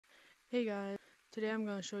Hey guys, today I'm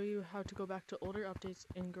going to show you how to go back to older updates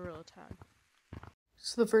in gorillatag.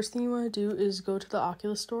 So the first thing you want to do is go to the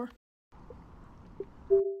Oculus store.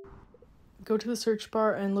 Go to the search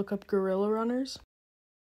bar and look up gorilla runners.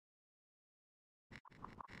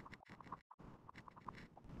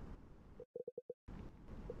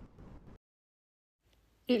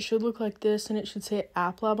 It should look like this and it should say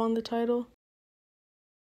App Lab on the title.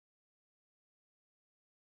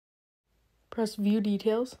 Press View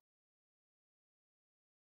Details.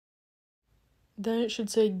 Then it should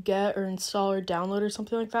say Get or Install or Download or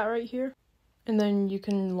something like that right here. And then you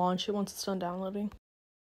can launch it once it's done downloading.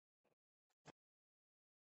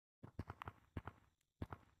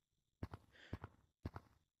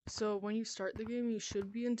 So when you start the game, you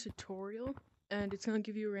should be in tutorial and it's going to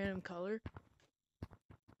give you a random color.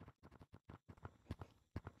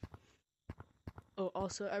 Oh,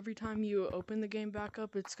 also, every time you open the game back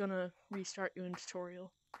up, it's gonna restart you in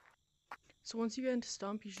tutorial. So once you get into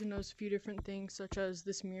Stump, you should notice a few different things, such as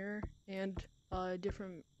this mirror and a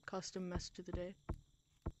different custom message of the day.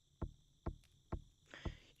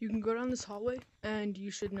 You can go down this hallway, and you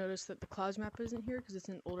should notice that the clouds map isn't here, because it's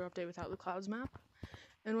an older update without the clouds map.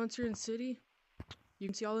 And once you're in City, you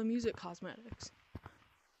can see all the music cosmetics.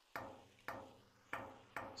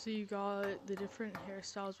 So you got the different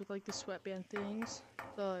hairstyles with like the sweatband things,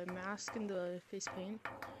 the mask and the face paint,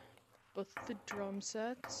 both the drum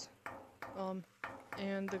sets,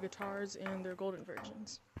 and the guitars and their golden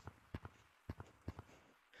versions.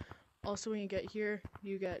 Also when you get here,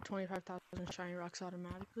 you get 25,000 shiny rocks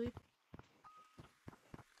automatically.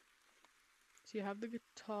 So you have the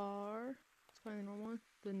guitar, it's probably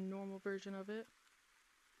the normal version of it.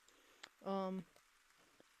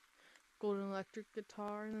 Golden electric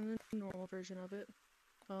guitar, and then the normal version of it.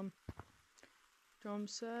 Drum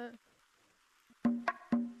set.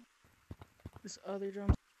 This other drum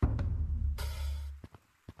set.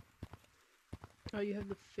 Oh, you have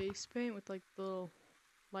the face paint with like the little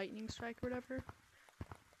lightning strike or whatever.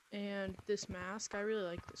 And this mask, I really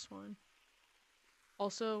like this one.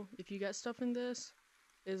 Also, if you get stuff in this,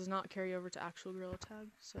 it does not carry over to actual gorillatag,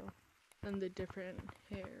 so then the different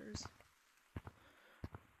hairs.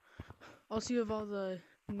 Also, you have all the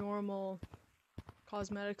normal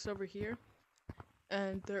cosmetics over here,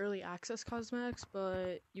 and the early access cosmetics,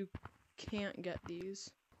 but you can't get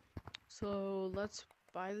these. So let's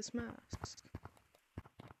buy this mask.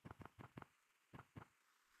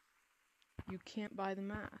 You can't buy the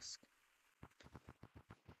mask.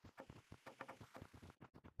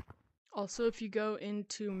 Also, if you go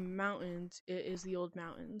into mountains, it is the old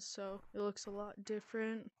mountains, so it looks a lot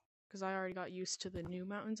different because I already got used to the new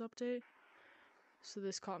mountains update. So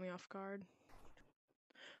this caught me off guard.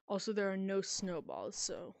 Also, there are no snowballs,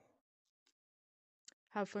 so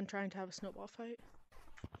have fun trying to have a snowball fight.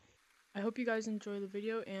 I hope you guys enjoy the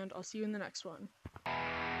video, and I'll see you in the next one.